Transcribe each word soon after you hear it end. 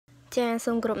ចា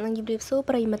សូមគោរពនឹងជម្រាបសួរ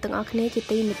ប្រិយមិត្តទាំងអស់គ្នាជា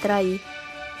ទីមេត្រី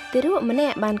ទីរូបម្នា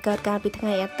ក់បានកើតកាលពីថ្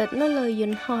ងៃអាទិត្យនៅលើយ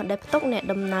ន្តហោះដែលផ្ទុកអ្នក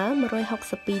ដំណើរ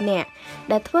162នាក់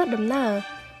ដែលធ្វើដំណើរ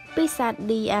ពីសា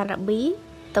ឌីអារ៉ាប៊ី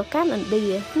ទៅកាន់ឥណ្ឌា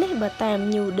នេះបើតាម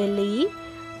New Delhi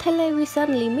Television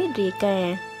Limit រាយការ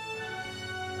ណ៍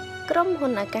ក្រុមហ៊ុ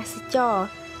នអាកាសចរ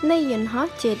នៃយន្តហោះ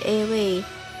Jet Airways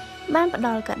បានផ្ដ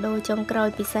ល់កាដូចុងក្រោយ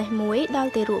ពិសេសមួយដ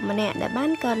ល់ទារកម្នាក់ដែលបា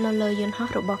នកើតនៅលើយន្តហោះ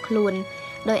របស់ខ្លួន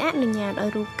ដោយអនុញ្ញាតឲ្យ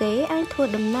រូបគេអាចធ្វើ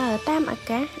ដំណើរតាមអា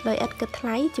កាសដោយឥតគិតថ្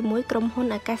លៃជាមួយក្រុមហ៊ុន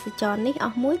អាកាសចរនេះអ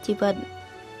ស់មួយជីវិត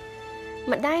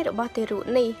ម្ដាយរបស់ទារក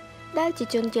នេះដែលជា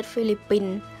ជនជាតិហ្វីលីពីន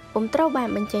ពុំត្រូវបាន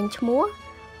បញ្ចេញឈ្មោះ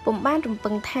ពុំបានរំពឹ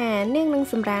ងថានាងនឹង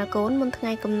សម្រាលកូនមុនថ្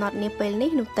ងៃកំណត់នាពេលនេះ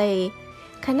នោះទេ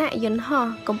ខណៈយន្តហោះ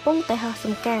កំពុងតែហោះ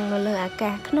សំកាំងនៅលើអា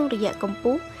កាសក្នុងរយៈកម្ព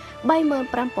ស់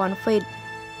 35,000 ហ្វីត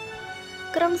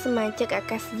ក្រុមសមាជិកអា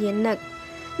កាសយានិក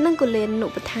និងកូលានុ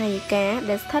បដ្ឋាយិកា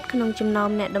ដែលស្ថិតក្នុងចំណោម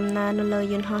អ្នកដំណើរនៅលើ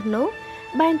យន្តហោះនោះ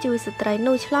បានជួយស្ត្រី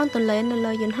នោះឆ្លងទន្លេនៅ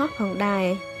លើយន្តហោះផងដែរ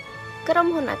ក្រុម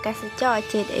ហ៊ុនអាកាសចរ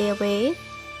Jet Airways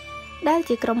ដែល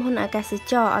ជាក្រុមហ៊ុនអាកាស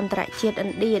ចរអន្តរជាតិឥ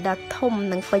ណ្ឌាដ៏ធំ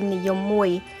និងពេញនិយមមួយ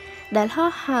ដែលហោះ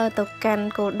ហើរទៅកាន់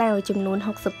គោលដៅចំនួន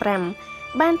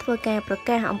65បានធ្វើការប្រ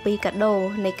កាសអំពីកាដូ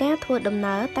នៃការធ្វើដំ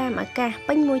ណើរតាមអាកាស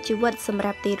ពេញមួយជីវិតសម្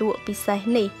រាប់ទារកពិសេស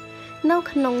នេះនៅ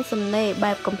ក្នុងសំណេរ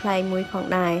បែបកំ pl ែងមួយផង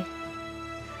ដែរ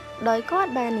ដោយគា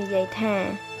ត់បាននិយាយថា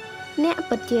អ្នក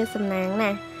ពិតជាសំណាងណា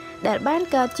ស់ដែលបាន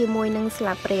កើតជាមួយនឹងស្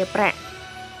លាបព្រាប្រាក់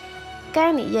កា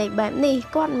រនិយាយបែបនេះ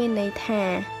គាត់មានន័យថា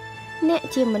អ្នក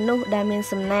ជាមនុស្សដែលមាន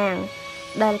សំណាង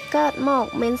ដែលកើតមក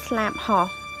មានស្លាបហោះ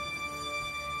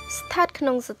ស្ថិតក្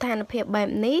នុងស្ថានភាពបែប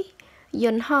នេះយ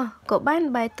ន្តហោះក៏បាន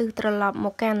បែរទិសត្រឡប់ម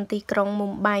កកាន់ទីក្រុង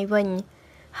មុំបាយវិញ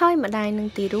ហើយម្ដាយនឹង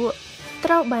ទារក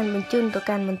ត្រូវបានបញ្ជូនទៅ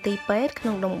កាន់មន្ទីរពេទ្យក្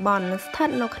នុងតំបន់ស្ថិត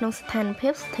នៅក្នុងស្ថានភា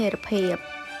ពស្ថិរភាព